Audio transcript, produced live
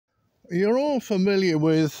You're all familiar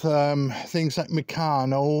with things like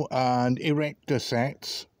Meccano and Erector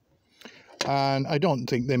sets, and I don't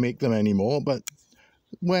think they make them anymore, but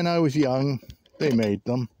when I was young they made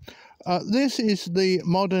them. This is the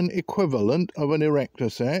modern equivalent of an Erector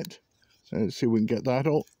set. So let's see if we can get that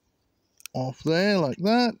off there like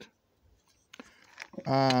that,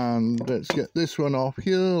 and let's get this one off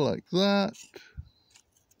here like that.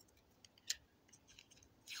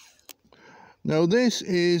 Now this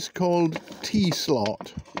is called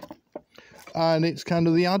T-slot, and it's kind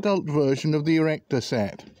of the adult version of the Erector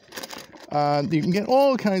set, and you can get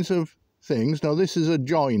all kinds of things. Now this is a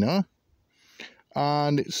joiner,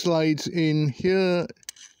 and it slides in here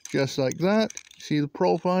just like that. See the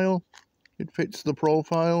profile? It fits the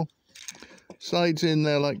profile, slides in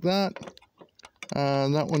there like that,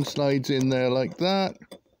 and that one slides in there like that,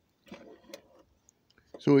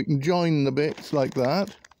 so we can join the bits like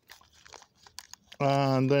that.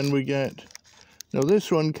 And then we get, now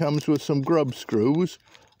this one comes with some grub screws.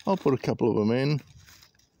 I'll put a couple of them in.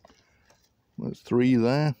 That's 3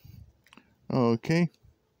 there. Okay,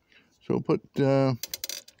 so put,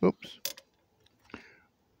 oops,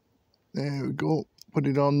 there we go. Put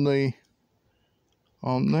it on there,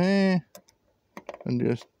 and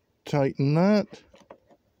just tighten that.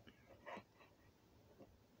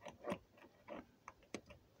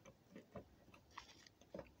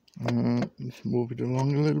 Let's move it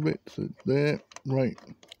along a little bit, so it's there, right,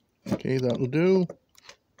 okay, that'll do.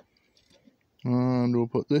 And we'll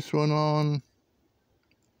put this one on.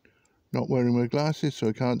 Not wearing my glasses, so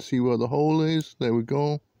I can't see where the hole is. There we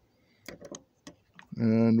go.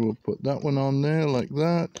 And we'll put that one on there like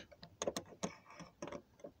that.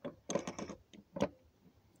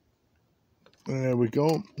 There we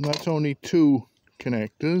go. That's only 2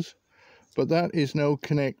 connectors, but that is now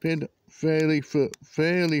connected fairly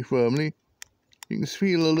firmly. You can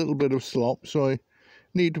feel a little bit of slop, so I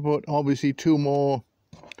need to put obviously 2 more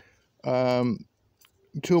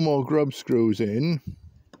grub screws in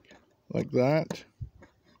like that.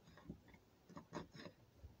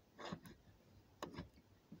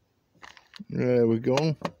 There we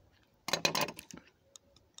go.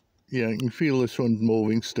 Yeah, you can feel this one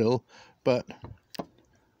moving still, but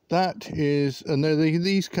that is, and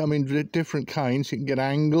these come in different kinds. You can get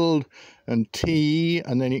angled and T,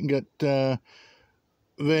 and then you can get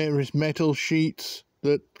various metal sheets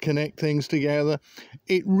that connect things together.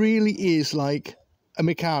 It really is like a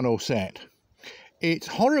Meccano set. It's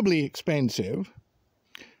horribly expensive,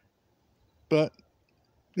 but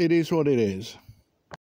it is what it is.